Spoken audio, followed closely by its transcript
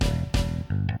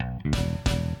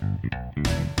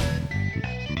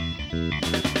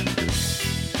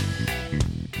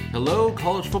Hello,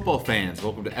 college football fans.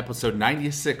 Welcome to episode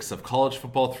 96 of College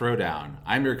Football Throwdown.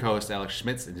 I'm your co-host, Alex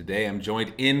Schmitz, and today I'm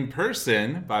joined in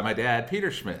person by my dad, Peter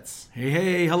Schmitz.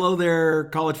 Hey, hello there,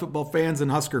 college football fans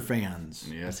and Husker fans.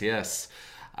 Yes.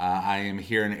 I am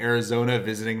here in Arizona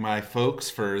visiting my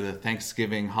folks for the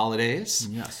Thanksgiving holidays.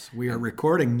 Yes, we are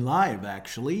recording live,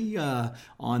 actually,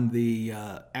 on the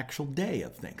actual day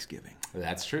of Thanksgiving.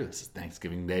 That's true. This is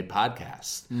Thanksgiving Day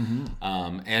podcast.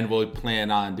 And we'll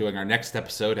plan on doing our next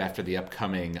episode after the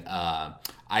upcoming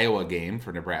Iowa game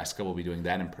for Nebraska. We'll be doing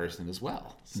that in person as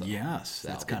well. So yes,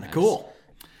 that's kind of nice. cool.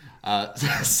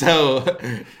 So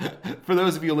for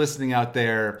those of you listening out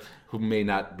there who may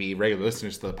not be regular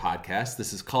listeners to the podcast,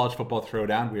 this is College Football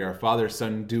Throwdown. We are a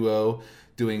father-son duo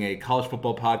doing a college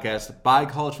football podcast by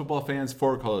college football fans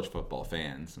for college football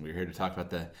fans. And we're here to talk about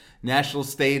the national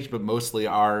stage, but mostly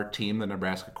our team, the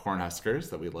Nebraska Cornhuskers,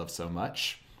 that we love so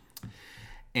much.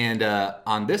 And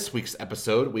on this week's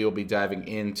episode, we will be diving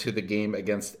into the game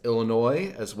against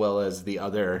Illinois, as well as the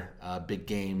other big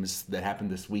games that happened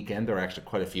this weekend. There are actually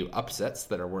quite a few upsets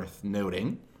that are worth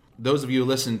noting. Those of you who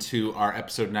listened to our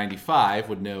episode 95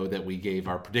 would know that we gave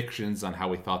our predictions on how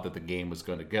we thought that the game was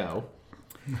going to go.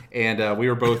 And we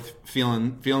were both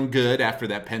feeling good after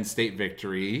that Penn State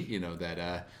victory, you know,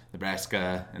 that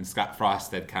Nebraska and Scott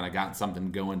Frost had kind of gotten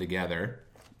something going together.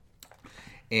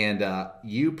 And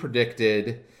you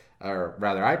predicted, or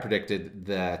rather I predicted,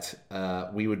 that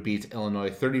we would beat Illinois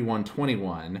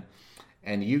 31-21,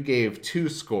 and you gave two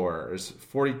scores,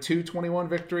 42-21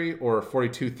 victory or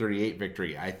 42-38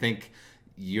 victory. I think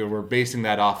you were basing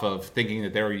that off of thinking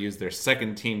that they were going to use their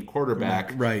second-team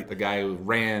quarterback, right, the guy who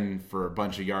ran for a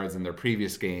bunch of yards in their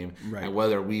previous game, right, and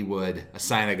whether we would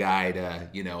assign a guy to,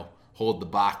 you know, hold the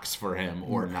box for him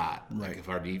or not, right, like if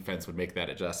our defense would make that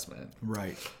adjustment.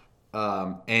 Right.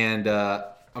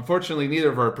 Unfortunately, neither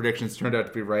of our predictions turned out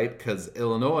to be right because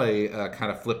Illinois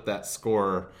kind of flipped that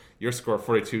score. Your score,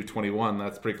 42-21,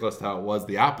 that's pretty close to how it was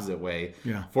the opposite way.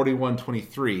 Yeah.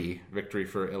 41-23 victory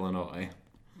for Illinois.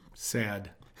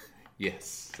 Sad.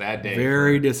 Yes, sad day.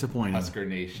 Very for disappointing. Husker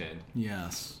Nation.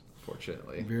 Yes.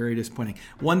 Fortunately. Very disappointing.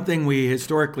 One thing we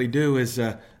historically do is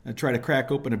try to crack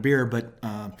open a beer, but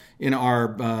in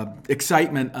our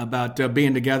excitement about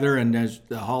being together and as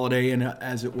the holiday, and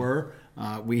as it were,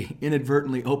 we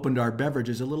inadvertently opened our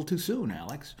beverages a little too soon,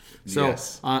 Alex. So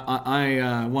yes.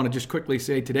 I want to just quickly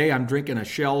say today I'm drinking a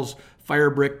Shell's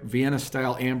Firebrick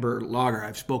Vienna-style amber lager.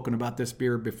 I've spoken about this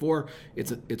beer before.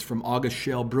 It's from August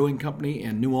Shell Brewing Company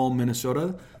in New Ulm,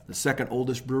 Minnesota, the second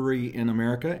oldest brewery in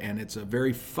America, and it's a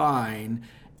very fine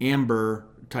amber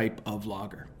type of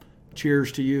lager.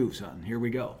 Cheers to you, son. Here we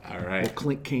go. All right. We'll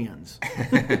clink cans.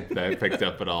 I picked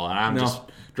up at all. And I'm just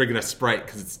drinking a Sprite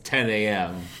because it's 10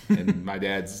 a.m. and my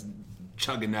dad's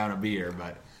chugging down a beer,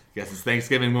 but I guess it's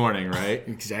Thanksgiving morning, right?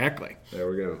 Exactly. There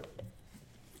we go.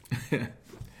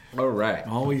 All right.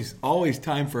 Always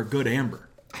time for a good amber.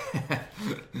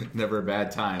 Never a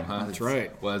bad time, huh? That's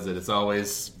right. Was it? It's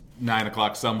always 9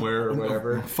 o'clock somewhere or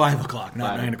whatever. 5 o'clock,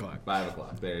 not 9 o'clock. 5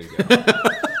 o'clock. There you go.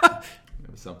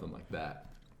 It was something like that.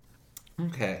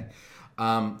 Okay.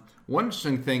 One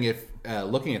interesting thing, if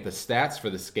looking at the stats for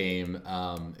this game,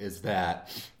 is that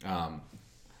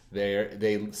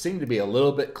they seem to be a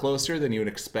little bit closer than you would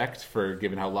expect for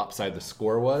given how lopsided the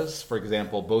score was. For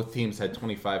example, both teams had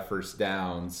 25 first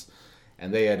downs,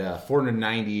 and they had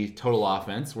 490 total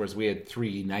offense, whereas we had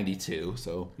 392.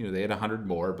 So, you know, they had 100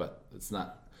 more, but it's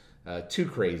not too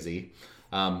crazy.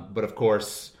 But of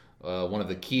course, one of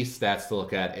the key stats to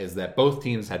look at is that both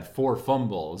teams had 4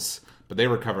 fumbles, but they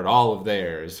recovered all of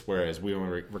theirs, whereas we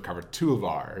only recovered 2 of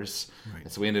ours. Right. And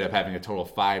so we ended up having a total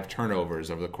of 5 turnovers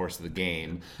over the course of the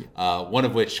game, one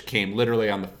of which came literally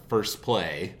on the first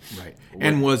play. Right.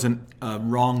 And was a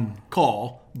wrong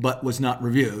call, but was not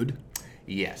reviewed.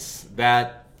 Yes.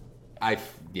 That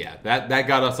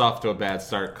got us off to a bad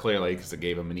start, clearly, because it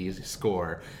gave them an easy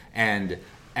score. And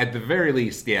at the very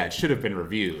least, it should have been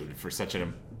reviewed for such an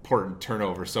important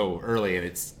turnover so early, and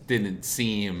it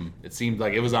seemed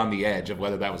like it was on the edge of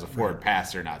whether that was a forward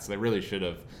pass or not. So they really should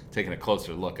have taken a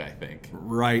closer look, I think.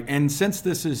 Right. And since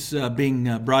this is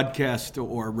being broadcast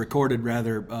or recorded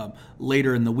rather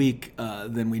later in the week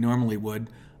than we normally would,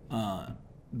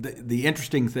 the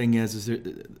interesting thing is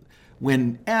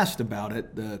when asked about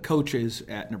it, the coaches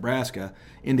at Nebraska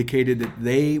indicated that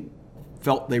they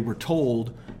felt they were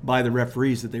told by the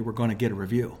referees that they were going to get a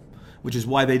review, which is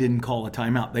why they didn't call a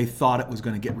timeout. They thought it was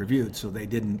going to get reviewed, so they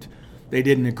didn't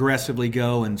aggressively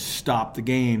go and stop the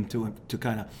game to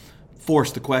kind of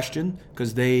force the question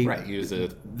because they Right,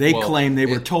 claim they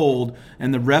were told,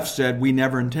 and the ref said we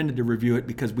never intended to review it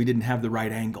because we didn't have the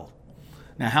right angle.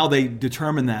 Now, how they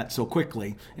determine that so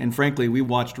quickly, and frankly, we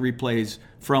watched replays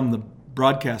from the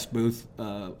broadcast booth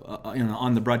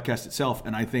on the broadcast itself,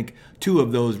 and I think 2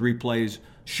 of those replays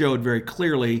showed very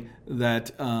clearly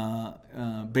that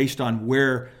based on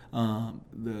where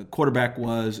the quarterback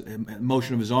was,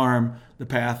 motion of his arm, the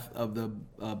path of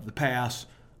the pass,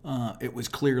 it was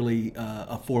clearly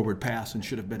a forward pass and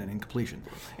should have been an incompletion.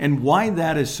 And why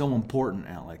that is so important,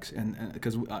 Alex, and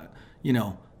because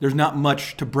there's not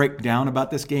much to break down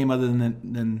about this game other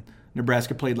than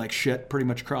Nebraska played like shit pretty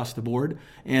much across the board,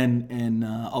 and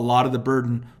a lot of the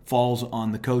burden falls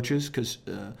on the coaches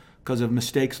because of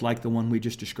mistakes like the one we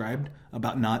just described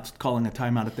about not calling a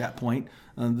timeout at that point.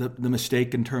 The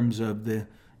mistake in terms of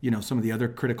some of the other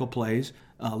critical plays.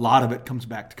 A lot of it comes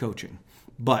back to coaching,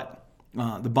 but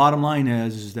the bottom line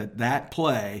is that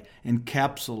play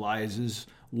encapsulates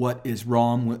what is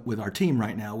wrong with our team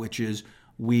right now, which is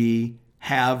we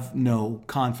have no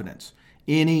confidence.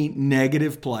 Any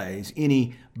negative plays,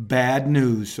 any bad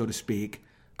news, so to speak,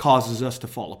 causes us to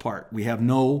fall apart. We have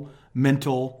no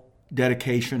mental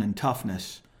dedication and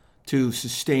toughness to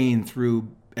sustain through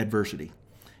adversity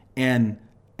and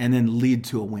then lead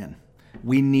to a win.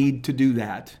 We need to do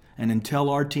that. And until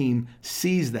our team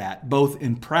sees that, both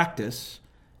in practice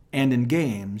and in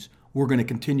games, we're going to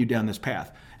continue down this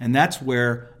path. And that's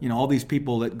where, all these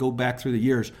people that go back through the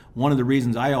years, one of the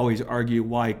reasons I always argue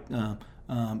why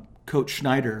Coach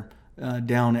Schneider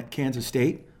down at Kansas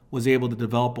State was able to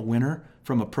develop a winner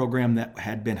from a program that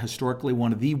had been historically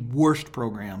one of the worst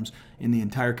programs in the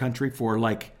entire country for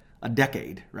like a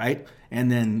decade, right? And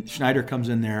then Schneider comes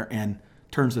in there and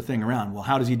turns the thing around. Well,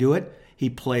 how does he do it? He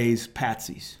plays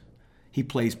patsies. He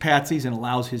plays patsies and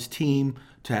allows his team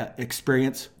to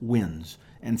experience wins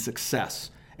and success.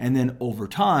 And then over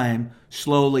time,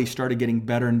 slowly started getting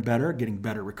better and better, getting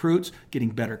better recruits, getting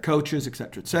better coaches, et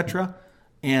cetera, et cetera.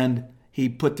 And he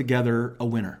put together a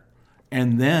winner.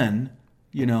 And then,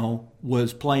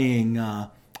 was playing,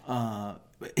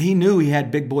 he knew he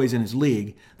had big boys in his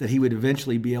league that he would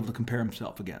eventually be able to compare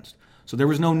himself against. So there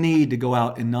was no need to go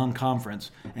out in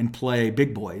non-conference and play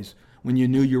big boys when you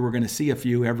knew you were going to see a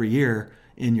few every year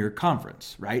in your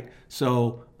conference, right?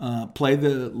 So play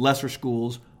the lesser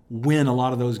schools, win a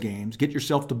lot of those games, get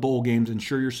yourself to bowl games,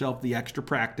 ensure yourself the extra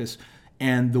practice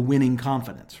and the winning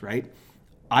confidence, right?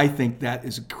 I think that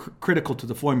is critical to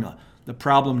the formula. The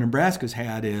problem Nebraska's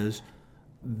had is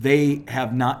they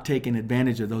have not taken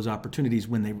advantage of those opportunities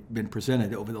when they've been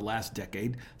presented over the last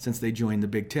decade since they joined the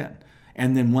Big Ten.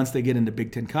 And then once they get into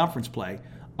Big Ten conference play,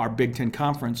 our Big Ten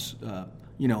conference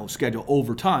schedule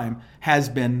over time has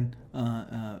been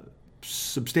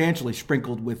substantially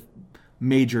sprinkled with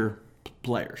major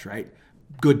players, right?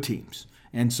 Good teams.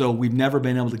 And so we've never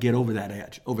been able to get over that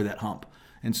edge, over that hump.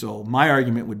 And so my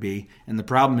argument would be, and the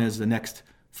problem is the next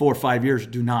 4 or 5 years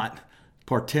do not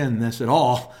portend this at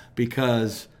all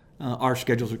because our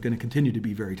schedules are going to continue to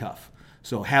be very tough.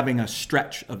 So having a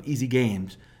stretch of easy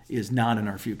games is not in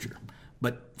our future.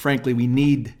 But frankly, we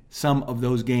need some of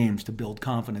those games to build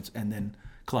confidence and then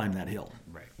climb that hill.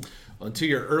 Right. Well, and to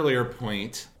your earlier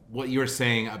point, what you were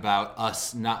saying about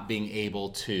us not being able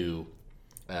to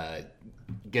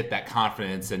get that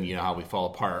confidence and how we fall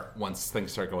apart once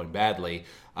things start going badly.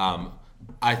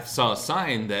 I saw a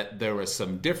sign that there was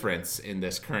some difference in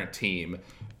this current team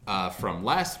from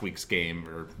last week's game,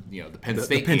 or the Penn State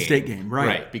game. The Penn State game, right?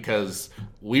 Right, because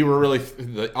we were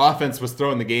the offense was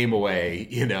throwing the game away,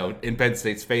 in Penn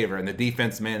State's favor, and the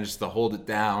defense managed to hold it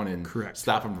down and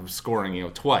stop them from scoring,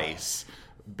 twice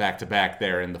back to back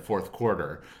there in the fourth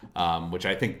quarter, which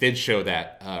I think did show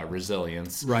that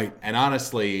resilience. Right. And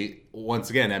honestly, once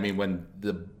again, I mean, when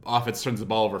the offense turns the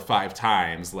ball over 5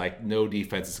 times, like no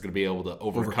defense is going to be able to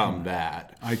overcome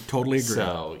that. I totally agree.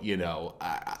 So,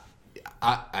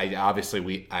 I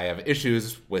obviously I have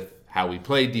issues with how we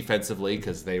played defensively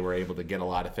because they were able to get a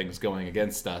lot of things going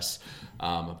against us.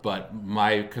 But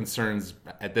my concerns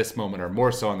at this moment are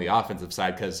more so on the offensive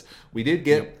side because we did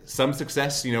get some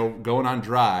success, going on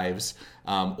drives,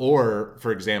 or,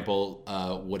 for example,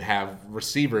 would have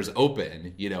receivers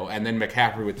open, and then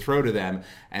McCaffrey would throw to them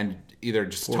and either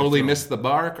just totally miss the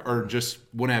mark or just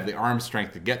wouldn't have the arm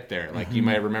strength to get there. Like you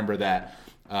might remember that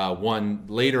one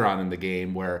later on in the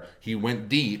game where he went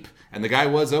deep and the guy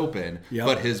was open,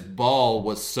 but his ball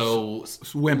was so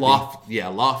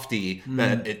lofty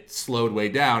that it slowed way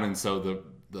down, and so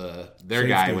their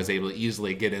guy was able to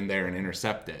easily get in there and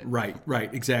intercept it. Right,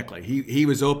 exactly. He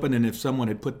was open, and if someone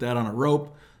had put that on a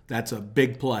rope, That's a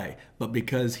big play. But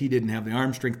because he didn't have the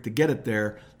arm strength to get it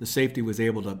there, the safety was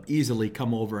able to easily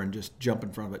come over and just jump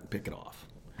in front of it and pick it off.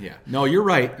 Yeah. No, you're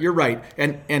right. You're right.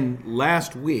 And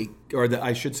last week,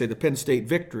 I should say the Penn State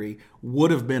victory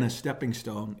would have been a stepping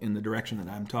stone in the direction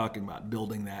that I'm talking about,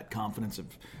 building that confidence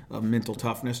of mental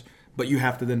toughness. But you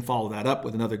have to then follow that up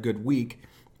with another good week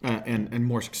and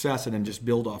more success, and then just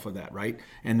build off of that, right?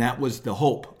 And that was the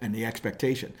hope and the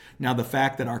expectation. Now, the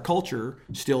fact that our culture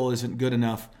still isn't good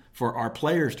enough for our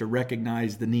players to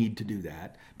recognize the need to do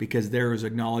that, because there is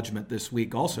acknowledgement this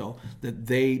week also that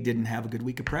they didn't have a good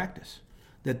week of practice,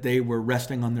 that they were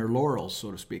resting on their laurels,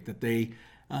 so to speak, that they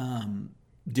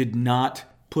did not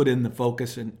put in the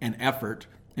focus and effort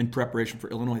in preparation for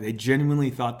Illinois. They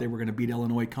genuinely thought they were going to beat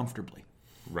Illinois comfortably.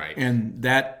 Right. And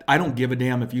that, I don't give a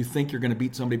damn if you think you're going to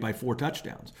beat somebody by 4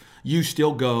 touchdowns. You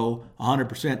still go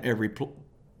 100% every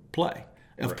play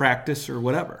of practice or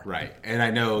whatever. Right. And I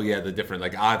know, the different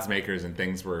odds makers and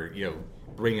things were,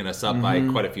 bringing us up by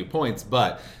quite a few points,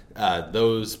 but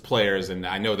those players, and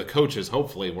I know the coaches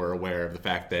hopefully were aware of the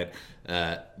fact that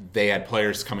they had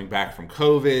players coming back from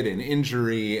COVID and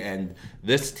injury, and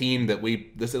this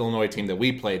Illinois team that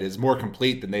we played is more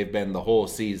complete than they've been the whole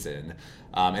season.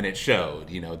 And it showed.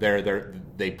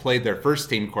 They played their first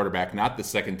team quarterback, not the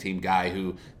second team guy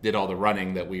who did all the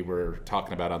running that we were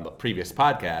talking about on the previous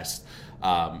podcast.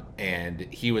 And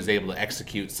he was able to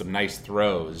execute some nice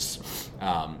throws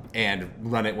and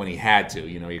run it when he had to.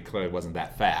 He clearly wasn't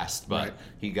that fast, but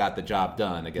he got the job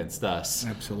done against us.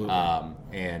 Absolutely.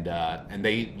 And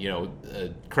they,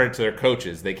 credit to their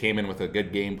coaches, they came in with a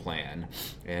good game plan,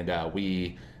 and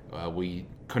we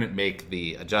couldn't make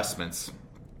the adjustments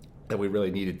that we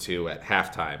really needed to at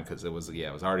halftime, because it was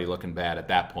already looking bad at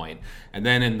that point. And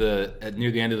then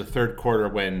near the end of the third quarter,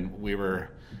 when we were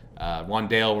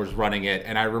Wandale was running it,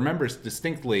 and I remember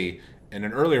distinctly in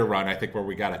an earlier run, I think, where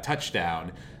we got a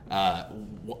touchdown. That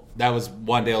was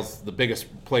the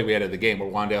biggest play we had of the game, where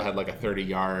Wandale had a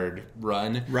 30-yard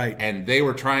run, right? And they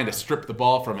were trying to strip the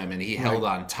ball from him, and he held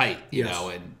on tight,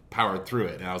 and powered through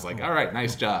it. And I was like, all right,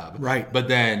 nice job, right? But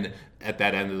then at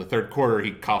that end of the third quarter,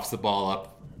 he coughs the ball up.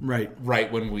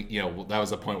 Right when we, that was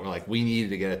the point where we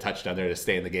needed to get a touchdown there to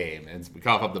stay in the game, and we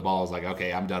cough up the ball. I was like,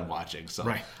 okay, I'm done watching. So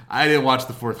I didn't watch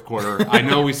the fourth quarter. I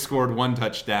know we scored 1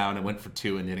 touchdown and went for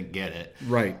 2 and didn't get it.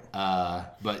 Right.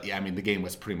 But the game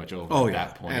was pretty much over at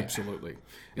that point. Absolutely.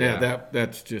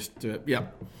 That's just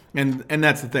and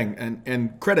that's the thing.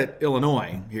 And credit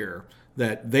Illinois here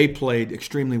that they played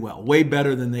extremely well, way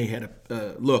better than they had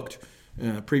looked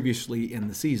previously in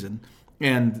the season,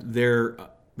 and their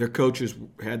coaches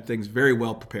had things very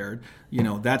well prepared.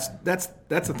 That's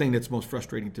the thing that's most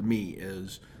frustrating to me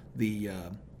is the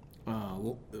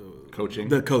coaching.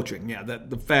 The coaching,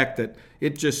 the fact that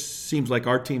it just seems like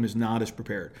our team is not as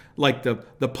prepared. Like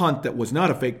the punt that was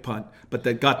not a fake punt, but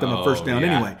that got them a first down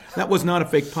anyway. That was not a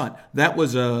fake punt. That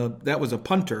was a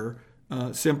punter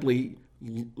simply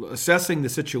assessing the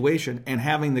situation and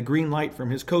having the green light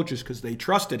from his coaches because they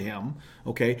trusted him,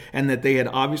 and that they had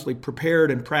obviously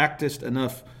prepared and practiced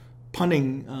enough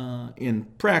punting in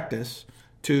practice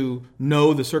to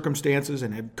know the circumstances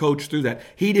and have coached through that.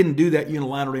 He didn't do that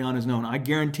unilaterally on his own. I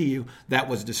guarantee you that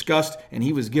was discussed, and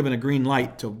he was given a green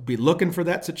light to be looking for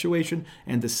that situation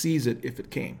and to seize it if it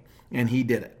came, and he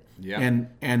did it. Yeah.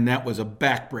 And that was a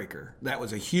backbreaker. That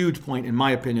was a huge point, in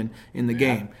my opinion, in the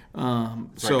game.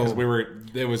 So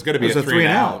it was going to be a 3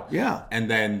 and out. Yeah. And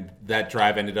then that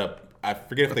drive ended up, I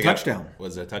forget if they touchdown.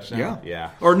 Was it a touchdown? Yeah.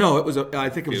 Or no, I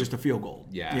think it was just a field goal.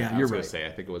 Yeah, you're I was right. going to say,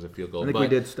 I think it was a field goal. I think we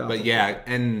did stop But it.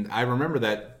 and I remember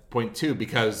that point too,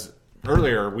 because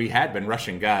earlier we had been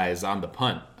rushing guys on the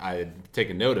punt. I had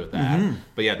taken note of that. Mm-hmm.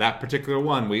 But that particular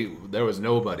one, there was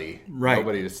nobody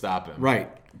to stop him. Right.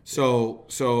 So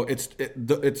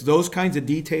it's those kinds of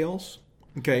details,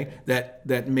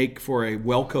 that make for a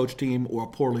well-coached team or a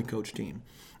poorly coached team.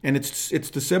 And it's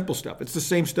the simple stuff. It's the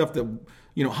same stuff that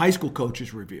high school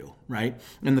coaches review, right?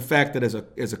 And the fact that as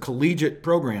a collegiate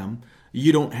program,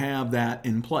 you don't have that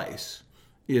in place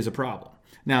is a problem.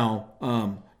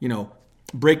 Now,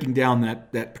 breaking down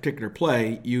that particular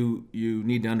play, you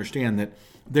need to understand that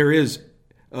there is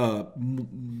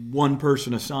one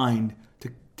person assigned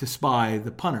to spy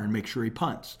the punter and make sure he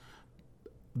punts.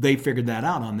 They figured that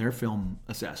out on their film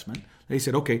assessment. They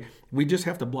said, okay, we just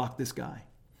have to block this guy.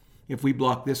 If we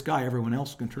block this guy, everyone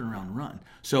else can turn around and run.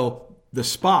 So the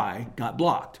spy got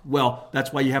blocked. Well,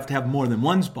 that's why you have to have more than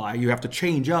one spy. You have to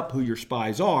change up who your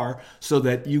spies are so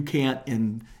that you can't,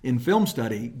 in film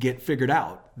study, get figured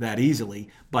out that easily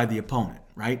by the opponent,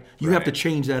 right? You have to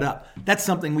change that up. That's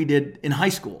something we did in high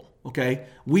school,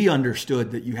 We understood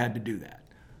that you had to do that.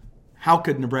 How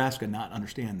could Nebraska not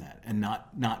understand that and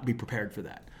not be prepared for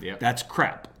that? Yep. That's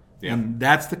crap. Yep. And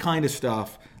that's the kind of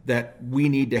stuff that we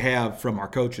need to have from our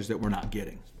coaches that we're not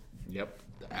getting. Yep,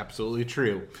 absolutely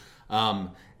true.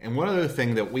 And one other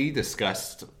thing that we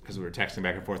discussed, because we were texting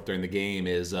back and forth during the game,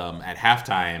 is at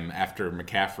halftime, after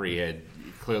McCaffrey had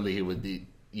clearly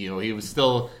he was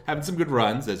still having some good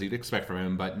runs, as you'd expect from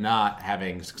him, but not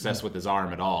having success with his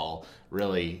arm at all,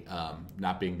 really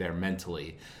not being there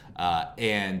mentally.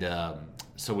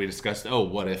 So we discussed,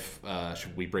 what if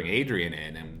should we bring Adrian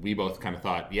in? And we both kind of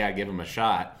thought, yeah, give him a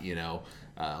shot.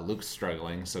 Luke's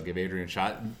struggling, so give Adrian a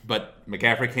shot. But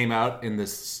McCaffrey came out in the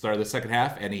start of the second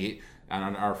half, and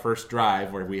on our first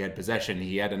drive where we had possession,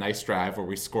 he had a nice drive where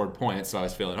we scored points. So I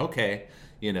was feeling, okay,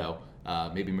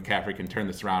 maybe McCaffrey can turn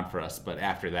this around for us. But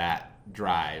after that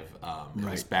drive, it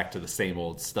was back to the same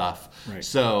old stuff. Right.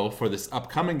 So for this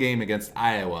upcoming game against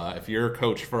Iowa, if you're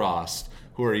Coach Frost,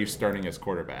 who are you starting as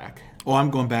quarterback? Oh,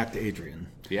 I'm going back to Adrian.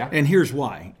 Yeah? And here's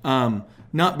why.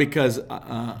 Not because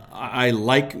I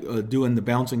like doing the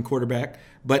bouncing quarterback,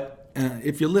 but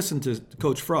if you listen to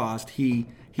Coach Frost, he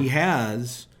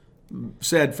has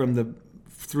said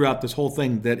throughout this whole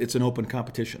thing that it's an open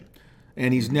competition.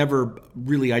 And he's never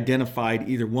really identified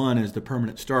either one as the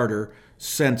permanent starter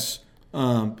since,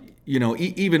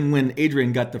 even when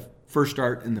Adrian got the first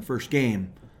start in the first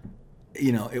game,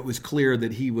 it was clear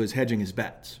that he was hedging his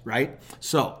bets, right?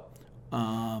 So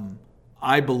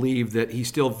I believe that he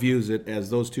still views it as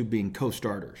those two being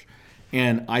co-starters.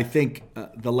 And I think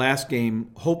the last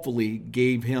game hopefully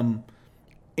gave him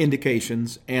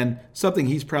indications and something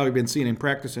he's probably been seeing in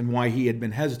practice, and why he had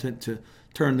been hesitant to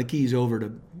turn the keys over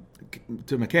to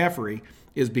McCaffrey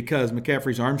is because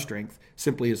McCaffrey's arm strength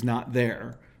simply is not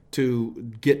there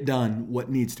to get done what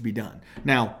needs to be done.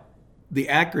 Now, the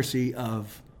accuracy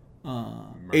of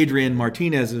Adrian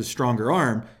Martinez's stronger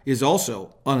arm is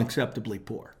also unacceptably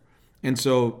poor. And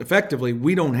so effectively,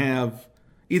 we don't have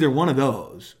either one of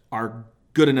those are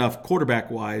good enough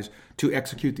quarterback-wise to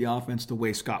execute the offense the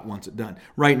way Scott wants it done.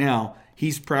 Right now,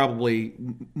 he's probably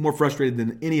more frustrated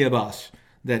than any of us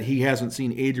that he hasn't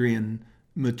seen Adrian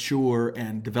mature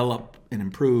and develop and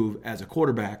improve as a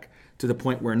quarterback to the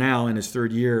point where now in his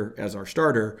third year as our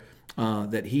starter,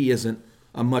 that he isn't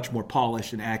a much more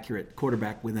polished and accurate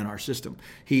quarterback within our system.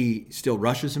 He still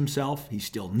rushes himself. He's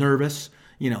still nervous,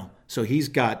 so he's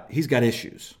got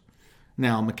issues.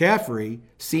 Now, McCaffrey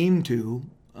seemed to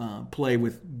play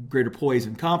with greater poise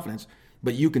and confidence,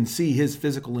 but you can see his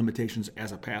physical limitations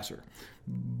as a passer,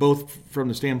 both from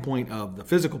the standpoint of the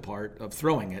physical part of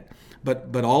throwing it,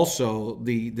 but also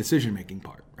the decision-making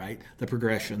part, right? The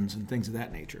progressions and things of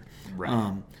that nature.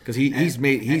 Right. Because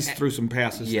he's threw some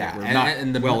passes that were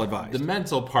not well advised. The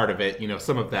mental part of it,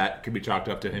 some of that could be chalked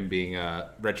up to him being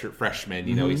a redshirt freshman.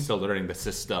 He's still learning the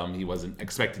system. He wasn't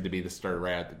expected to be the starter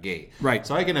right out the gate. Right.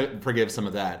 So I can forgive some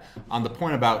of that. On the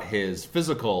point about his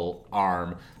physical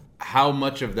arm, how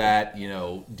much of that,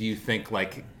 do you think,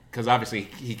 because obviously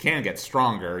he can get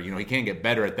stronger, he can get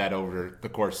better at that over the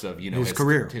course of, his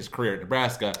career at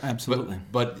Nebraska. Absolutely.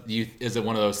 But is it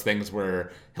one of those things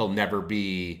where he'll never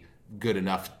be good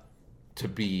enough to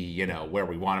be, where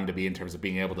we want him to be in terms of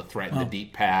being able to threaten the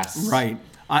deep pass? Right.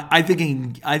 I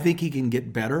think he can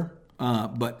get better,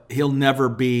 but he'll never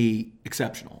be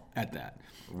exceptional at that.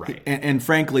 Right. And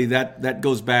frankly, that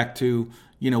goes back to,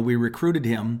 we recruited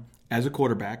him as a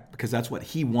quarterback because that's what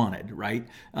he wanted, right?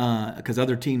 Because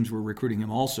other teams were recruiting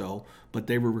him also, but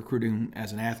they were recruiting him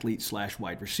as an athlete /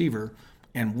 wide receiver,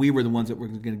 and we were the ones that were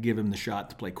going to give him the shot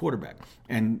to play quarterback.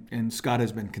 And Scott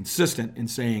has been consistent in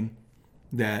saying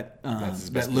that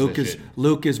Luke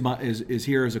is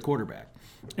here as a quarterback.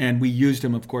 And we used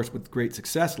him, of course, with great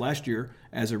success last year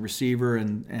as a receiver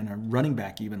and a running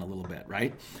back even a little bit,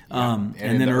 right? Yeah.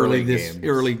 And then early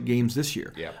games this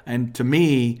year. Yeah. And to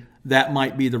me, that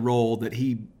might be the role that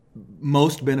he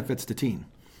most benefits the team,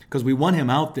 because we want him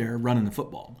out there running the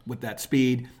football with that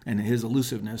speed and his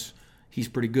elusiveness. He's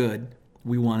pretty good.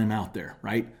 We want him out there,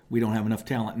 right? We don't have enough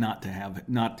talent not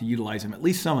to utilize him at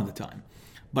least some of the time.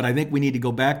 But I think we need to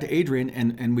go back to Adrian,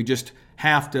 and we just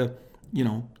have to,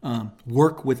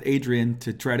 work with Adrian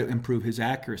to try to improve his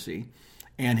accuracy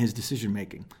and his decision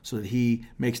making so that he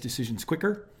makes decisions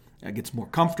quicker, gets more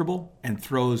comfortable, and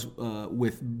throws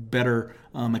with better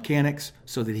mechanics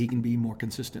so that he can be more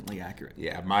consistently accurate.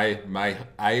 Yeah,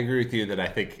 I agree with you that I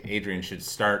think Adrian should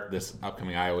start this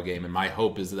upcoming Iowa game, and my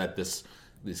hope is that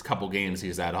these couple games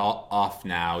he's had off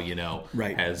now,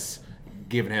 right, has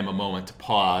given him a moment to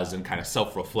pause and kind of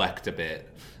self-reflect a bit.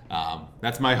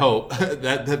 That's my hope,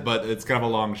 but it's kind of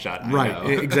a long shot.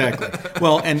 Right, exactly.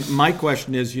 Well, and my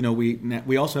question is,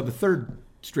 we also have a third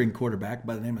string quarterback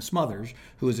by the name of Smothers,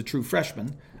 who is a true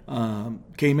freshman,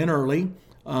 came in early.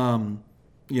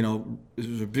 It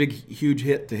was a big, huge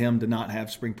hit to him to not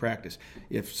have spring practice.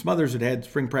 If Smothers had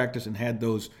spring practice and had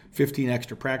those 15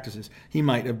 extra practices, he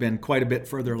might have been quite a bit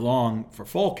further along for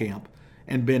fall camp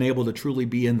and been able to truly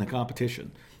be in the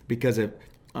competition. Because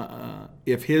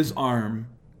if his arm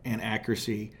and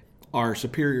accuracy are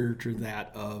superior to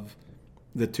that of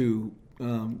the two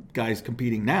guys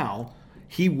competing now,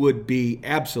 he would be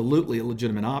absolutely a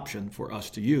legitimate option for us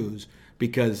to use,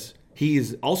 because he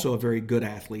is also a very good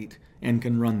athlete and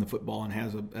can run the football and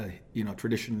has a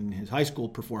tradition in his high school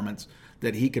performance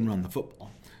that he can run the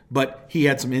football. But he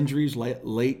had some injuries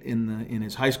late in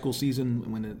his high school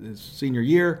season, when his senior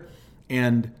year,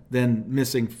 and then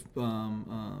missing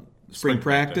spring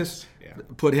practice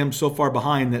put him so far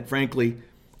behind that, frankly,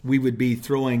 we would be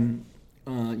throwing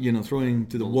to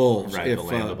the wolves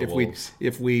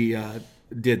if we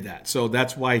did that. So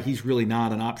that's why he's really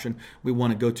not an option we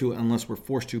want to go to unless we're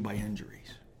forced to by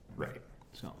injuries. Right.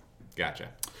 So. Gotcha.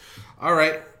 All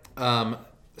right.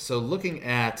 So looking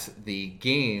at the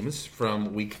games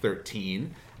from Week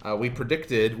 13, we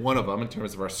predicted one of them in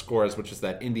terms of our scores, which is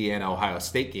that Indiana-Ohio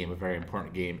State game, a very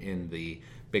important game in the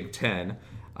Big Ten.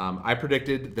 I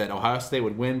predicted that Ohio State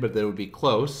would win, but that it would be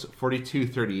close,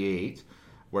 42-38,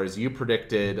 whereas you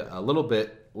predicted a little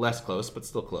bit less close, but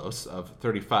still close, of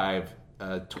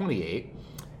 35-28.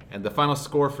 And the final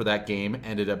score for that game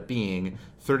ended up being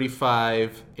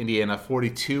 35 Indiana,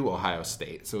 42 Ohio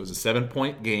State. So it was a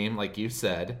 7-point game, like you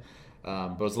said,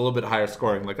 but it was a little bit higher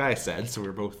scoring, like I said. So we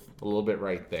were both a little bit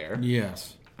right there.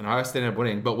 Yes. And Ohio State ended up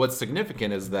winning. But what's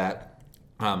significant is that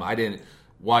I didn't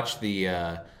watch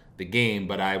the game,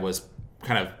 but I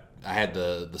had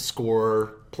the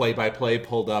score play-by-play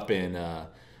pulled up in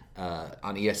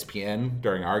on ESPN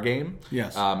during our game.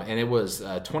 Yes. And it was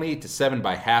 28-7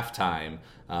 by halftime,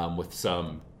 with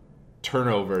some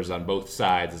turnovers on both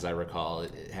sides, as I recall.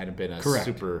 It hadn't been a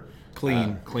super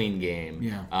clean game.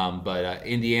 Yeah. But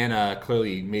Indiana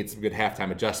clearly made some good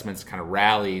halftime adjustments, kind of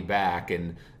rallied back,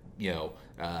 and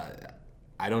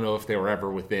I don't know if they were ever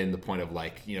within the point of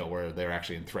where they're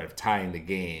actually in threat of tying the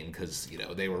game, because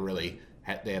they were really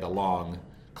they had a long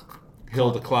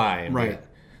hill to climb. Right.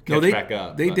 Back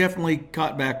up. They definitely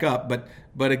caught back up,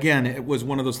 but again, it was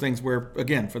one of those things where,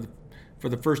 again, for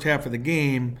the first half of the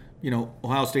game,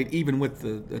 Ohio State, even with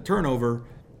the turnover,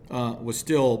 was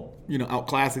still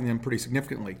outclassing them pretty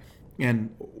significantly.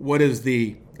 And what is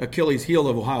the Achilles heel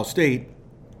of Ohio State,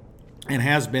 and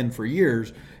has been for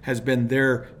years, has been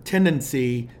their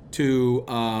tendency to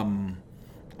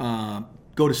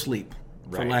go to sleep,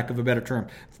 for lack of a better term.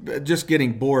 Just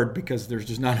getting bored because there's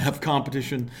just not enough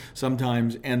competition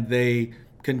sometimes, and they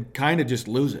can kind of just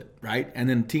lose it, right? And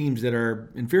then teams that are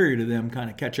inferior to them kind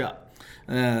of catch up.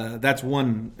 That's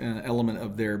one element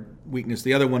of their weakness.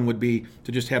 The other one would be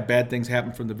to just have bad things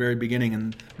happen from the very beginning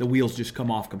and the wheels just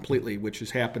come off completely, which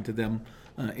has happened to them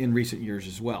in recent years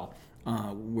as well,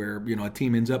 where a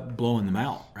team ends up blowing them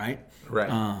out, right? Right.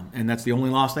 And that's the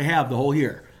only loss they have the whole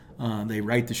year. They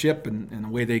right the ship and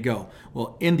away they go.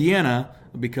 Well, Indiana,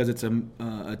 because it's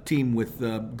a team with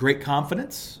great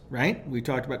confidence, right? We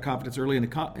talked about confidence early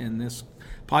in this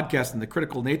podcast and the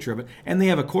critical nature of it, and they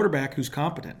have a quarterback who's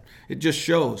competent. It just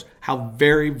shows how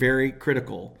very, very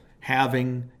critical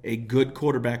having a good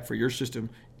quarterback for your system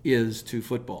is to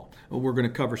football. Well, we're going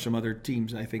to cover some other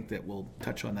teams, I think, that will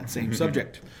touch on that same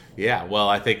subject. Yeah, well,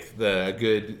 I think the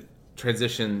good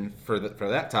transition for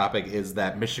that topic is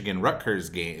that Michigan-Rutgers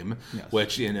game,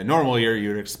 which in a normal year you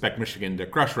would expect Michigan to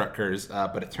crush Rutgers,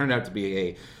 but it turned out to be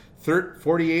a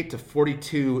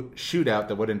 48-42 shootout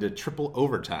that went into triple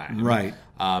overtime. Right.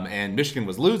 And Michigan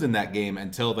was losing that game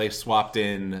until they swapped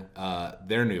in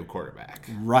their new quarterback.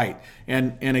 Right.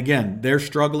 And again, they're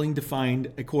struggling to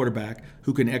find a quarterback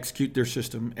who can execute their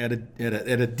system at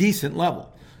a decent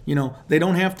level. They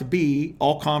don't have to be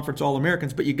all conference, all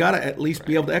Americans, but you got to at least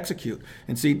be able to execute.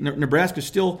 And see, Nebraska's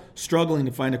still struggling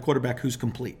to find a quarterback who's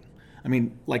complete. I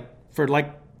mean, for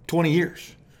 20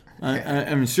 years.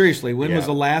 I mean, seriously, when was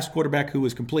the last quarterback who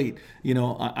was complete?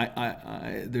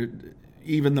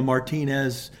 Even the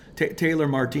Martinez, Taylor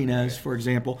Martinez, for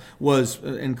example, was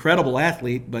an incredible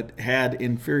athlete, but had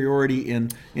inferiority in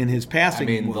his passing.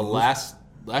 I mean, the last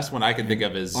one I can think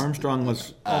of is Armstrong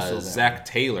was also Zach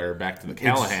Taylor back to the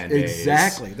Callahan days.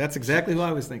 Exactly. That's exactly who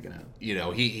I was thinking of.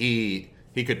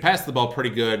 He could pass the ball pretty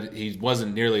good. He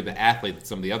wasn't nearly the athlete that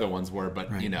some of the other ones were, but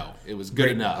it was good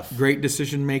enough. Great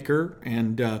decision maker,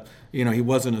 and he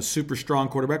wasn't a super strong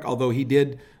quarterback, although he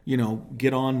did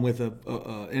get on with a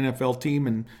NFL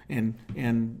team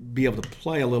and be able to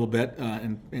play a little bit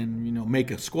and make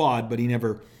a squad, but he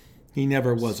never He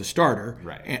never was a starter.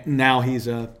 Right. And now he's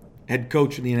a head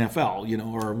coach in the NFL,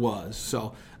 or was.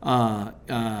 So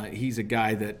he's a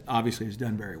guy that obviously has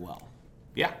done very well.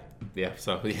 Yeah.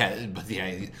 So pretty bad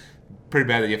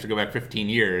that you have to go back 15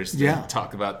 years to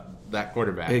talk about that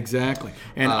quarterback. Exactly.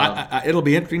 And it'll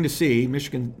be interesting to see.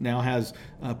 Michigan now has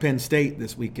Penn State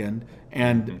this weekend,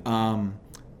 and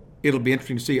it'll be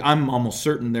interesting to see. I'm almost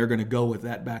certain they're going to go with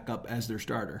that backup as their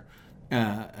starter,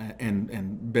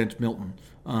 and bench Milton,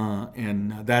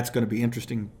 and that's going to be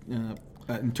interesting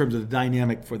in terms of the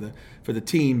dynamic for the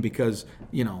team, because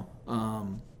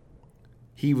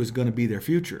he was going to be their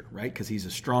future, right? Because he's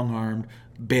a strong-armed,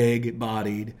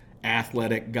 big-bodied,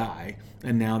 athletic guy,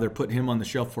 and now they're putting him on the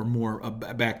shelf for more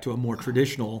back to a more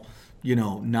traditional,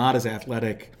 not as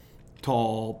athletic,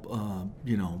 tall,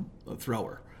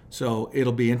 thrower. So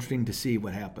it'll be interesting to see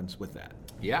what happens with that.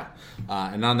 Yeah,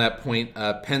 and on that point,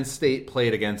 Penn State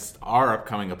played against our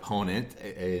upcoming opponent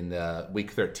in Week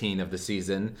 13 of the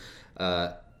season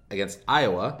against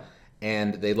Iowa,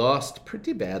 and they lost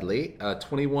pretty badly,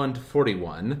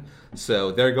 21-41.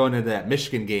 So they're going into that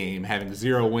Michigan game having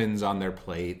 0 wins on their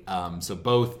plate. So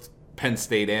both Penn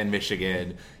State and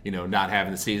Michigan, not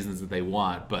having the seasons that they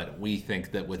want. But we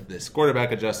think that with this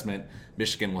quarterback adjustment,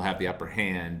 Michigan will have the upper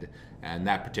hand in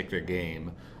that particular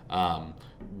game.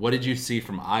 What did you see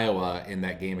from Iowa in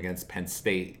that game against Penn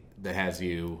State that has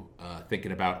you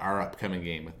thinking about our upcoming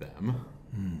game with them?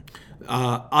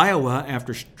 Iowa,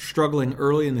 after struggling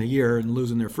early in the year and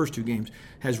losing their first 2 games,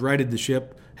 has righted the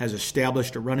ship, has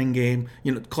established a running game,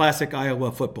 classic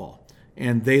Iowa football,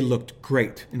 and they looked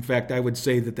great. In fact, I would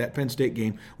say that Penn State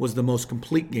game was the most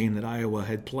complete game that Iowa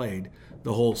had played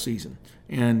the whole season.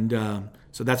 And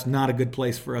so that's not a good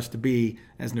place for us to be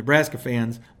as Nebraska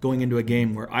fans going into a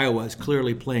game where Iowa is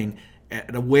clearly playing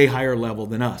at a way higher level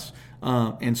than us.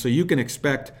 And so you can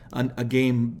expect a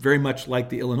game very much like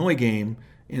the Illinois game,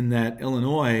 in that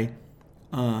Illinois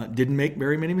didn't make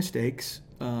very many mistakes.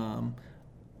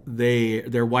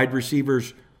 Their wide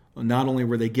receivers, not only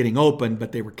were they getting open,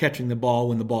 but they were catching the ball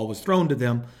when the ball was thrown to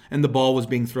them, and the ball was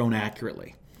being thrown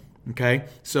accurately. Okay?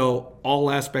 So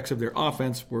all aspects of their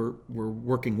offense were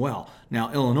working well.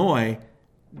 Now, Illinois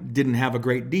didn't have a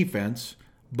great defense,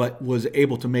 but was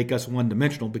able to make us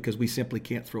one-dimensional because we simply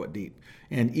can't throw it deep.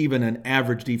 And even an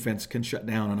average defense can shut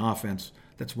down an offense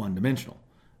that's one-dimensional.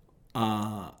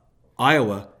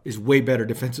 Iowa is way better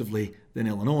defensively than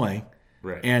Illinois,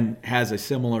 right, and has a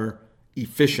similar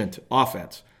efficient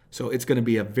offense. So it's going to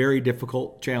be a very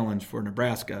difficult challenge for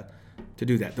Nebraska to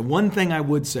do that. The one thing I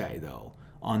would say, though,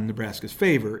 on Nebraska's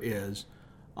favor is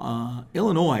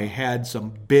Illinois had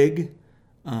some big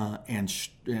and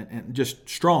just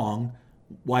strong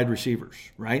wide receivers,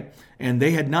 right? And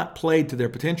they had not played to their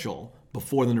potential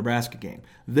before the Nebraska game.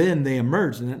 Then they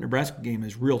emerged in that Nebraska game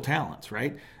as real talents,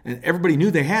 right? And everybody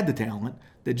knew they had the talent,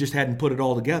 they just hadn't put it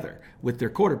all together with their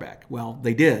quarterback. Well,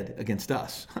 they did against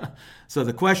us. So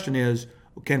the question is,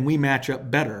 can we match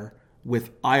up better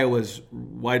with Iowa's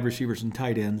wide receivers and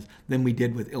tight ends than we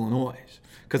did with Illinois'?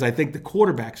 Because I think the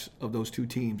quarterbacks of those 2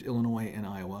 teams, Illinois and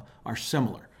Iowa, are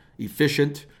similar.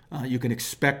 Efficient. You can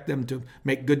expect them to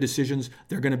make good decisions.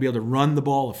 They're going to be able to run the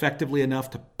ball effectively enough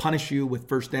to punish you with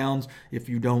first downs if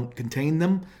you don't contain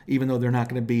them, even though they're not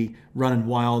going to be running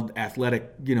wild,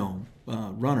 athletic,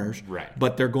 runners. Right.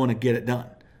 But they're going to get it done.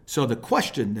 So the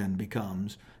question then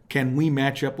becomes, can we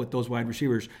match up with those wide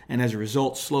receivers and as a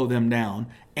result slow them down,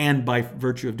 and by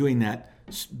virtue of doing that,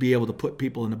 be able to put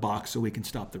people in the box so we can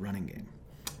stop the running game?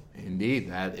 Indeed,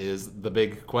 that is the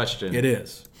big question. It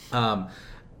is.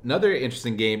 Another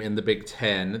interesting game in the Big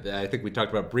Ten that I think we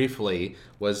talked about briefly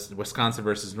was Wisconsin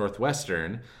versus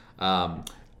Northwestern.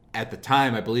 At the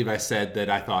time, I believe I said that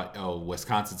I thought,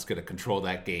 Wisconsin's going to control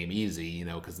that game easy,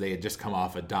 because they had just come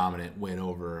off a dominant win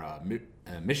over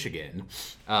Michigan.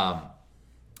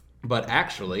 But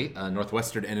actually,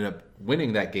 Northwestern ended up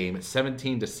winning that game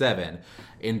 17-7,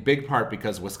 in big part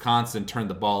because Wisconsin turned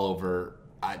the ball over.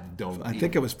 I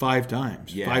think it was 5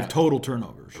 times. Yeah. 5 total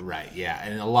turnovers. Right, yeah.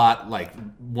 And a lot, like,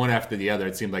 one after the other.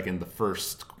 It seemed like in the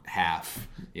first half,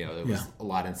 it was a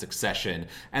lot in succession.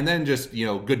 And then just,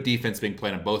 good defense being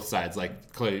played on both sides.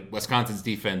 Like, clearly, Wisconsin's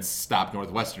defense stopped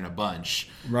Northwestern a bunch.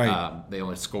 Right. They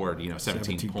only scored,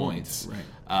 17 points.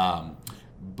 Right.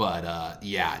 But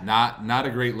not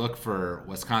a great look for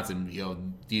Wisconsin.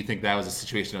 Do you think that was a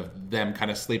situation of them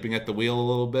kind of sleeping at the wheel a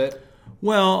little bit?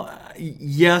 Well,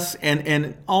 yes,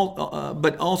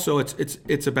 but also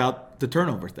it's about the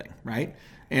turnover thing, right?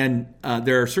 And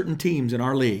there are certain teams in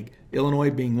our league,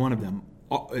 Illinois being one of them,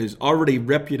 is already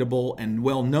reputable and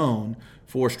well known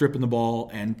for stripping the ball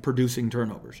and producing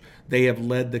turnovers. They have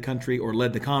led the country or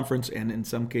led the conference, and in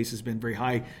some cases been very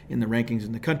high in the rankings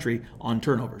in the country on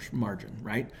turnovers margin,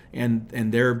 right? And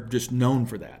they're just known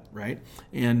for that, right?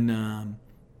 And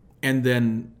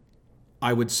then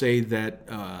I would say that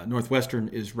Northwestern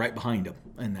is right behind them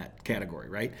in that category,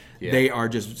 right? Yeah. They are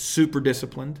just super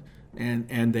disciplined,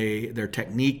 and their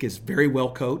technique is very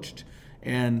well coached,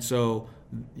 and so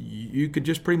you could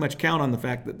just pretty much count on the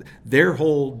fact that their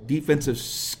whole defensive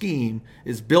scheme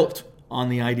is built on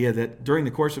the idea that during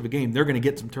the course of a game they're going to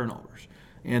get some turnovers,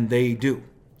 and they do,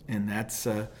 and that's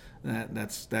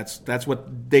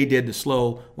what they did to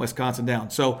slow Wisconsin down.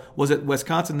 So was it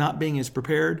Wisconsin not being as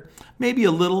prepared? Maybe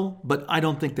a little, but I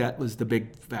don't think that was the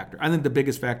big factor. I think the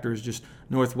biggest factor is just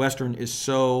Northwestern is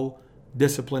so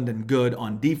disciplined and good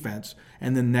on defense,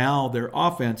 and then now their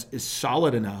offense is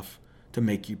solid enough to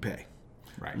make you pay.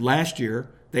 Right. Last year,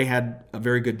 they had a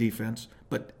very good defense,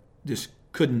 but just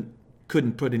couldn't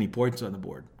put any points on the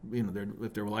board.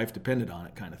 If their life depended on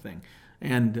it, kind of thing.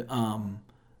 And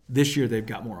this year, they've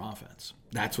got more offense.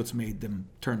 That's what's made them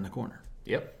turn the corner.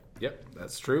 Yep,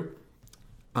 that's true.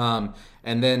 And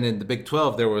then in the Big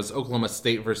 12, there was Oklahoma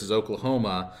State versus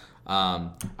Oklahoma.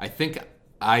 I think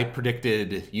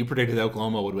you predicted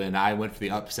Oklahoma would win. I went for the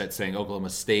upset, saying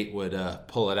Oklahoma State would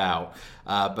pull it out.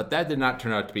 But that did not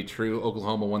turn out to be true.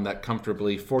 Oklahoma won that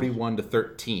comfortably,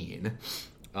 41-13.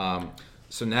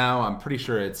 So now I'm pretty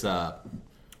sure it's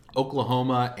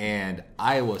Oklahoma and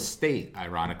Iowa State,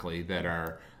 ironically, that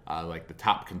are like the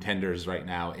top contenders right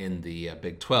now in the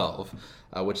Big 12,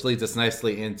 which leads us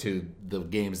nicely into the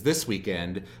games this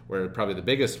weekend, where probably the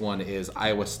biggest one is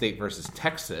Iowa State versus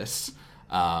Texas.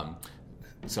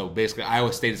 So basically,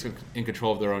 Iowa State is in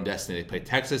control of their own destiny. They play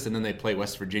Texas, and then they play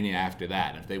West Virginia after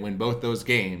that. If they win both those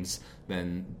games,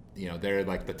 then they're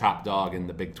like the top dog in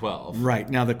the Big 12. Right.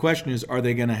 Now the question is, are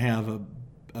they going to have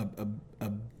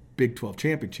a Big 12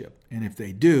 championship? And if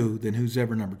they do, then who's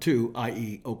ever number 2,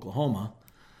 i.e. Oklahoma,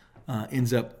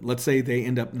 ends up. Let's say they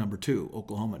end up number 2.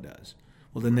 Oklahoma does.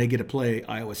 Well, then they get to play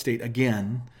Iowa State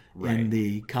again in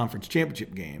the conference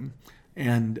championship game,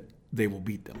 and they will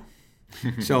beat them.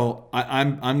 So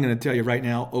I'm going to tell you right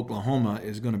now, Oklahoma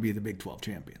is going to be the Big 12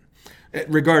 champion,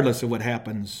 regardless of what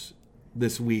happens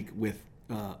this week with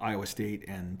Iowa State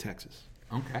and Texas.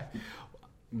 Okay.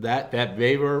 That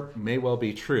may well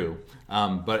be true.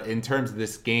 But in terms of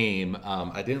this game,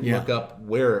 I didn't look up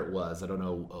where it was. I don't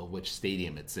know which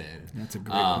stadium it's in. That's a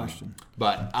great question.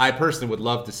 But I personally would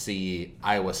love to see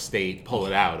Iowa State pull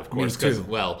it out, of course, because,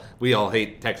 well, we all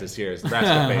hate Texas here as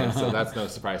Nebraska fans, so that's no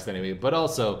surprise to anybody. But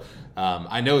also,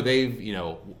 I know they've,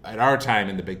 at our time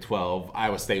in the Big 12,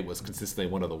 Iowa State was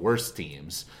consistently one of the worst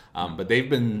teams. But they've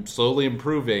been slowly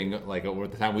improving, like over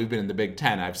the time we've been in the Big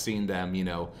 10. I've seen them,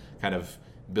 kind of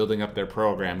building up their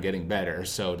program, getting better.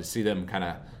 So to see them kind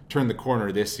of turn the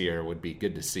corner this year would be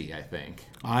good to see, I think.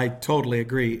 I totally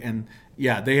agree. And,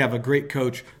 yeah, they have a great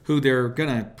coach who they're going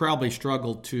to probably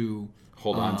struggle to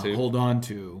hold on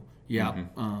to. Yeah.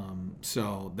 Mm-hmm.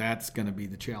 So that's going to be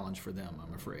the challenge for them,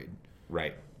 I'm afraid.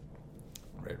 Right.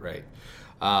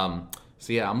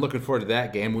 So, yeah, I'm looking forward to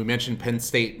that game. We mentioned Penn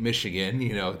State, Michigan,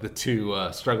 the two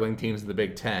struggling teams in the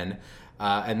Big 10.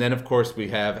 And then, of course, we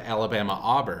have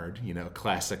Alabama-Auburn,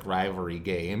 classic rivalry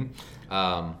game.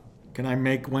 Can I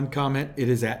make one comment? It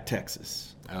is at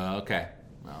Texas. Okay.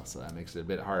 Well, so that makes it a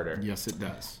bit harder. Yes, it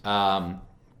does.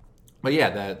 But,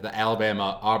 yeah, the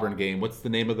Alabama-Auburn game, what's the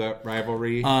name of the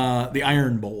rivalry? The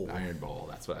Iron Bowl. Iron Bowl,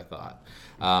 that's what I thought.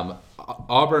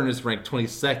 Auburn is ranked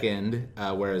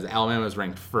 22nd, whereas Alabama is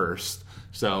ranked 1st.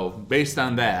 So based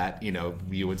on that,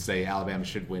 you would say Alabama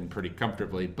should win pretty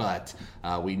comfortably, but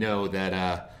we know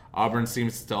that Auburn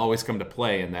seems to always come to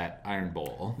play in that Iron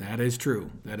Bowl. That is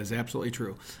true. That is absolutely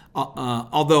true.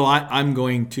 Although I'm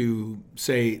going to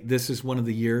say this is one of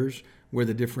the years where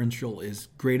the differential is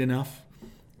great enough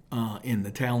in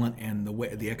the talent and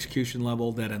the execution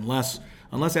level that unless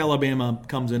Alabama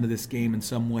comes into this game in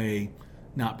some way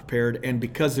not prepared, and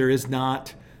because there is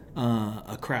not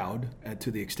a crowd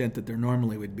to the extent that there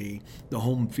normally would be, the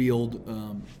home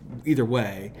field either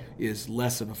way is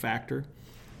less of a factor.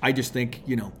 I just think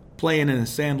playing in a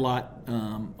sandlot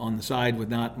on the side with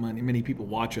not many people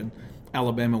watching,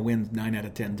 Alabama wins 9 out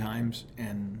of 10 times,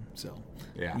 and so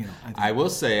yeah. I will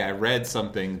say I read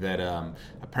something that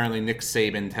apparently Nick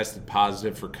Saban tested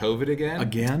positive for COVID again.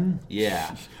 Again?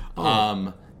 Yeah.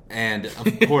 And,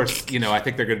 of course, I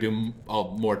think they're going to do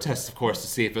more tests, of course, to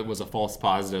see if it was a false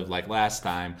positive like last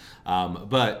time.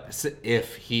 But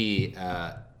if he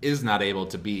is not able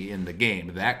to be in the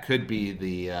game, that could be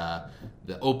the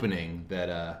opening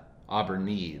that Auburn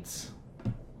needs.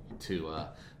 to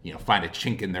find a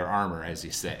chink in their armor, as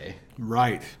you say.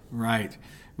 Right.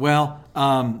 Well,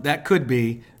 that could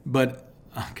be, but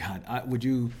God, would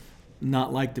you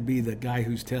not like to be the guy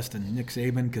who's testing Nick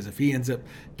Saban? Because if he ends up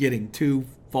getting 2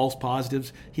 false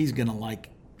positives, he's going to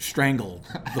strangle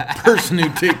the person who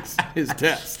takes his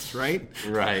tests, right?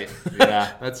 Right.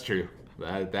 Yeah, that's true.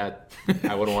 That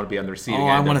I wouldn't want to be on the receiving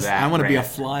end of that. I want to be a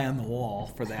fly on the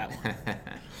wall for that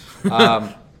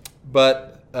one.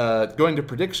 But going to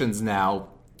predictions now,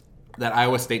 that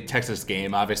Iowa State-Texas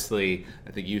game, obviously,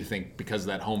 I think you think because of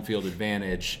that home field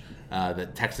advantage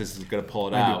that Texas is going to pull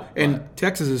it out. And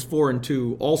Texas is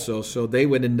 4-2 also, so they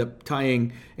would end up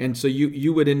tying. And so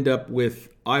you would end up with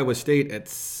Iowa State at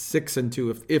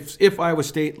 6-2. If Iowa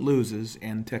State loses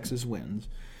and Texas wins,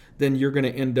 then you're going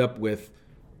to end up with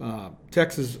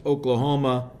Texas,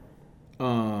 Oklahoma.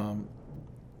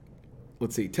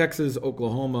 Texas,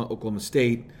 Oklahoma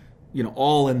State.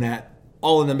 All in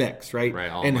the mix, right?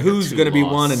 Right. And who's going to be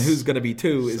 1 and who's going to be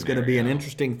 2 is going to be an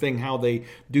interesting thing how they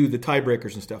do the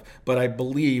tiebreakers and stuff. But I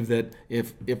believe that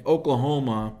if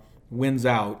Oklahoma wins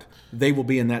out, they will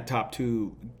be in that top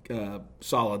 2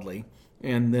 solidly.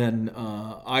 And then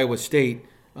Iowa State,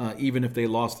 even if they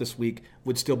lost this week,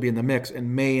 would still be in the mix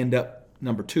and may end up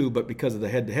number 2, but because of the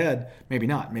head-to-head, maybe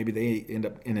not. Maybe they end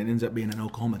up, and it ends up being an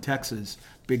Oklahoma-Texas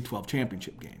Big 12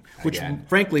 championship game, which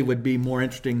frankly would be more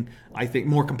interesting, I think,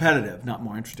 more competitive, not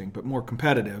more interesting, but more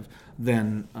competitive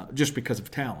than, just because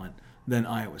of talent, than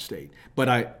Iowa State.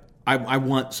 But I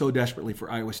want so desperately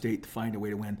for Iowa State to find a way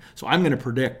to win. So I'm going to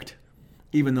predict,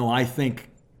 even though I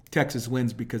think Texas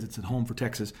wins because it's at home for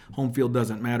Texas, home field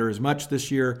doesn't matter as much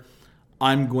this year,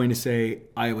 I'm going to say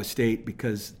Iowa State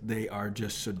because they are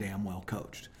just so damn well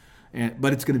coached.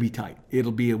 But it's going to be tight.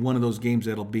 It'll be one of those games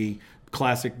that'll be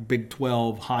classic Big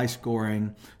 12, high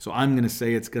scoring. So I'm going to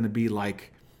say it's going to be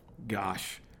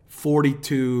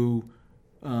 42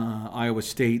 Iowa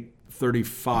State,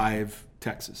 35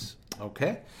 Texas.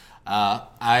 Okay.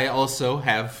 I also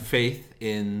have faith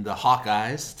in the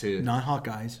Hawkeyes to... Not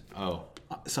Hawkeyes. Oh.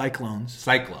 Cyclones.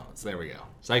 There we go.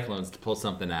 Cyclones to pull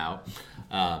something out.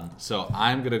 So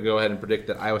I'm going to go ahead and predict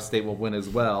that Iowa State will win as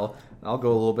well. I'll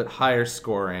go a little bit higher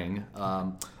scoring.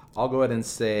 I'll go ahead and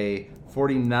say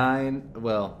 49.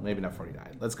 Well, maybe not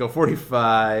 49. Let's go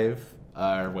 45.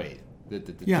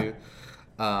 Yeah.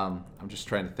 I'm just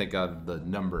trying to think of the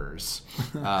numbers.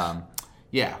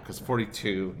 Yeah, because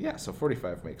 42. Yeah, so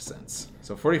 45 makes sense.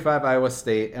 So 45 Iowa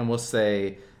State, and we'll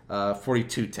say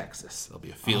 42 Texas. There'll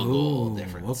be a field goal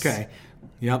difference. Okay.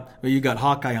 Yep. Well, you got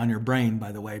Hawkeye on your brain,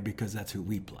 by the way, because that's who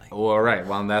we play. Oh, all right.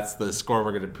 Well, that's the score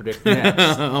we're going to predict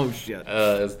next. Oh, shit.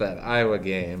 Is that Iowa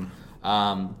game.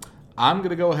 I'm going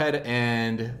to go ahead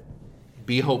and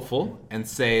be hopeful and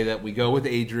say that we go with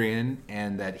Adrian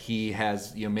and that he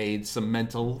has made some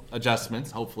mental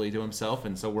adjustments, hopefully, to himself.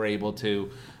 And so we're able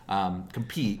to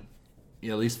compete,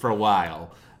 at least for a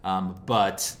while.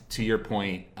 But to your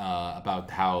point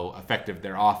about how effective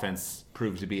their offense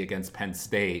proved to be against Penn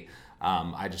State,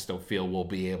 I just don't feel we'll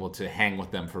be able to hang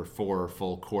with them for 4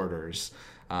 full quarters.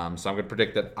 So I'm going to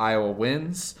predict that Iowa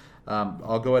wins.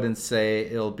 I'll go ahead and say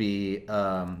it'll be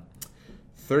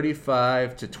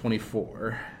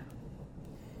 35-24.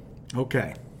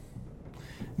 Okay.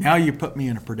 Now you put me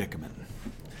in a predicament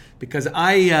because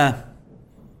I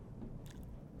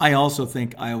also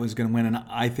think Iowa's going to win, and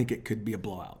I think it could be a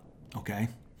blowout. Okay,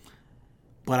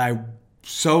 but I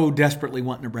so desperately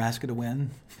want Nebraska to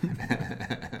win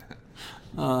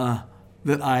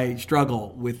that I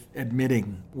struggle with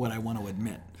admitting what I want to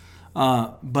admit.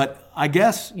 But I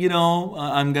guess,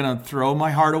 I'm going to throw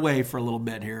my heart away for a little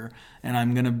bit here, and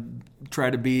I'm going to try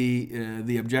to be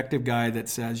the objective guy that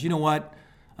says, you know what,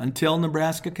 until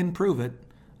Nebraska can prove it,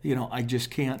 I just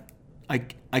can't, I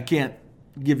can't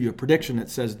give you a prediction that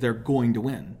says they're going to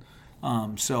win.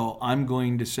 So I'm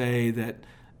going to say that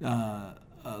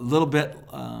a little bit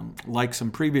like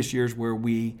some previous years where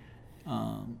we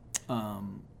kind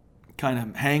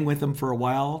of hang with them for a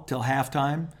while till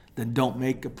halftime, then don't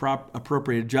make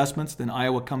appropriate adjustments. Then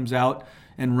Iowa comes out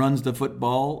and runs the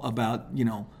football about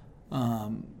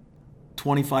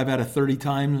 25 out of 30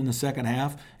 times in the second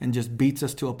half and just beats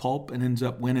us to a pulp and ends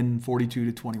up winning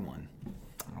 42-21.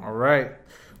 All right.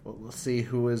 Well, we'll see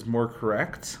who is more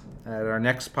correct at our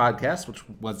next podcast, which,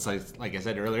 like I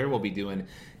said earlier, we'll be doing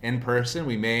in person.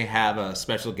 We may have a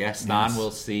special guest on.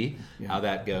 We'll see how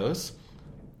that goes.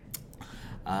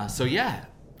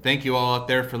 Thank you all out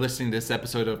there for listening to this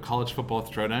episode of College Football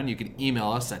Throwdown. You can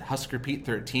email us at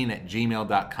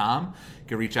huskerpete13@gmail.com. You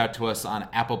can reach out to us on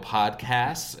Apple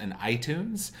Podcasts and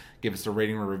iTunes. Give us a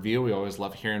rating or review. We always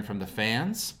love hearing from the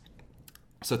fans.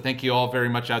 So thank you all very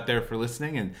much out there for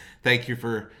listening, and thank you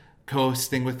for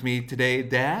co-hosting with me today,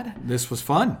 Dad. This was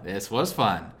fun. This was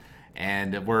fun.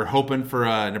 And we're hoping for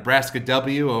a Nebraska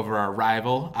W over our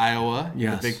rival, Iowa,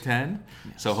 in the Big Ten.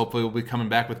 Yes. So hopefully we'll be coming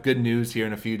back with good news here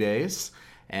in a few days.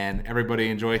 And everybody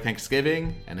enjoy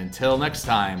Thanksgiving. And until next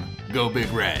time, go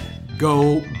Big Red.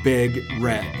 Go Big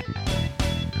Red.